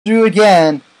through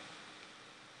again.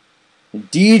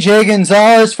 DJ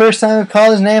Gonzalez, first time we've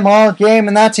called his name all game,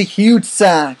 and that's a huge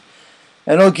sack.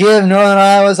 It'll give Northern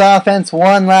Iowa's offense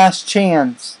one last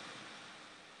chance.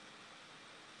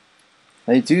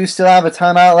 They do still have a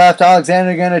timeout left.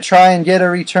 Alexander going to try and get a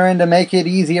return to make it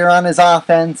easier on his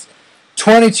offense.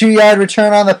 22-yard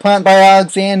return on the punt by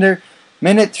Alexander.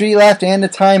 Minute 3 left and a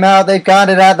timeout. They've got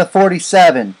it at the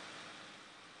 47.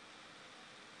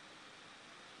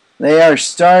 They are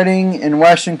starting in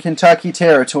Western Kentucky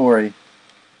territory.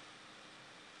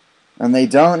 And they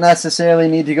don't necessarily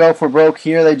need to go for broke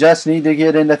here. They just need to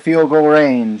get into field goal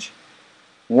range.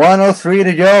 1:03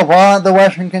 to go. Ball at the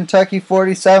Western Kentucky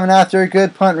 47 after a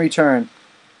good punt return.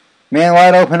 Man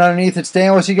wide open underneath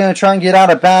it. What's he going to try and get out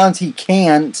of bounds? He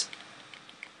can't.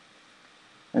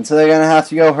 And so they're going to have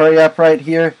to go hurry up right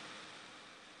here.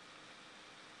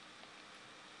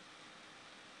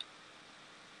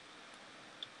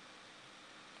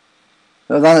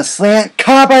 Goes on a slant.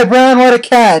 Caught by Brown. What a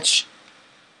catch.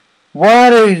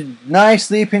 What a nice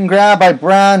leaping grab by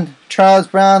Brown. Charles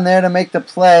Brown there to make the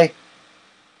play.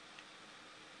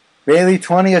 Bailey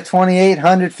 20 of 28,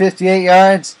 158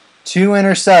 yards, 2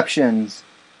 interceptions.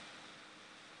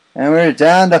 And we're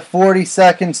down to 40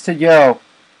 seconds to go.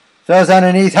 Throws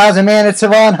underneath, has a man, it's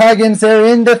Savon Huggins. They're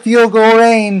into field goal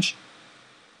range.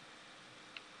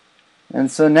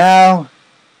 And so now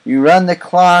you run the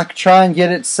clock, try and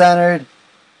get it centered,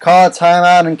 call a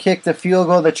timeout, and kick the field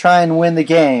goal to try and win the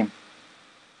game.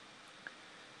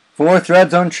 4th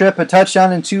red zone trip, a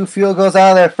touchdown and 2 field goals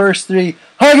out of their first 3.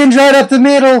 Huggins right up the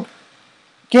middle.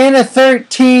 Gain of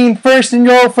 13, first and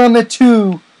goal from the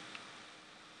 2.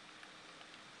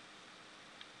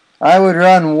 I would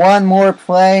run one more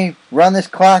play, run this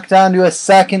clock down to a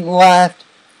second left,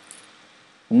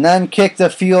 and then kick the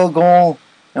field goal.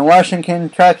 And Washington,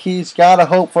 Kentucky's got to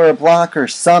hope for a block or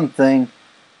something.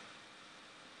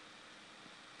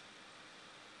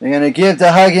 They're going to give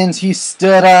to Huggins. He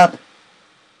stood up.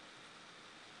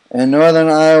 And Northern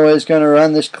Iowa is going to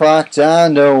run this clock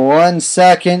down to 1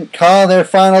 second. Call their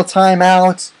final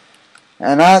timeout.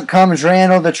 And out comes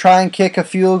Randall to try and kick a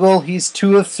field goal. He's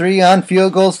 2 of 3 on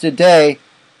field goals today.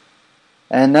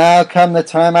 And now come the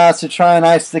timeouts to try and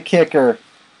ice the kicker.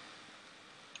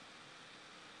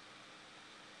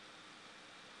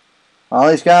 All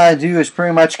he's got to do is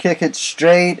pretty much kick it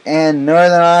straight. And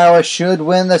Northern Iowa should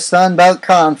win the Sun Belt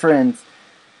Conference.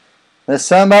 The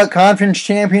Sun Belt Conference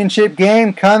Championship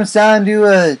game comes down to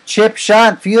a chip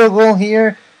shot field goal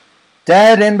here.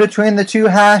 Dead in between the 2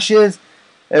 hashes.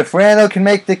 If Randall can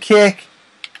make the kick,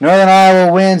 Northern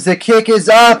Iowa wins. The kick is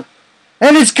up,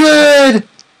 and it's good!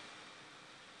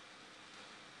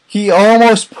 He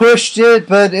almost pushed it,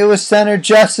 but it was centered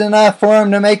just enough for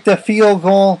him to make the field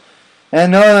goal.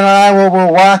 And Northern Iowa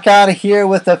will walk out of here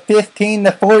with a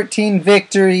 15-14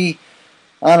 victory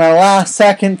on a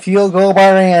last-second field goal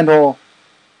by Randall.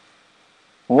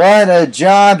 What a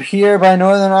job here by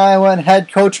Northern Iowa and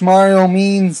head coach Mario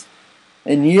Means.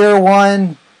 In year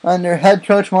 1, under head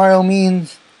coach Mario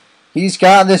Means, he's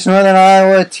got this Northern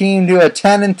Iowa team to a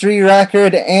 10-3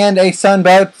 record and a Sun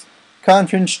Belt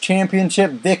Conference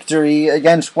Championship victory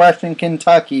against Western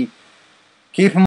Kentucky. Keep him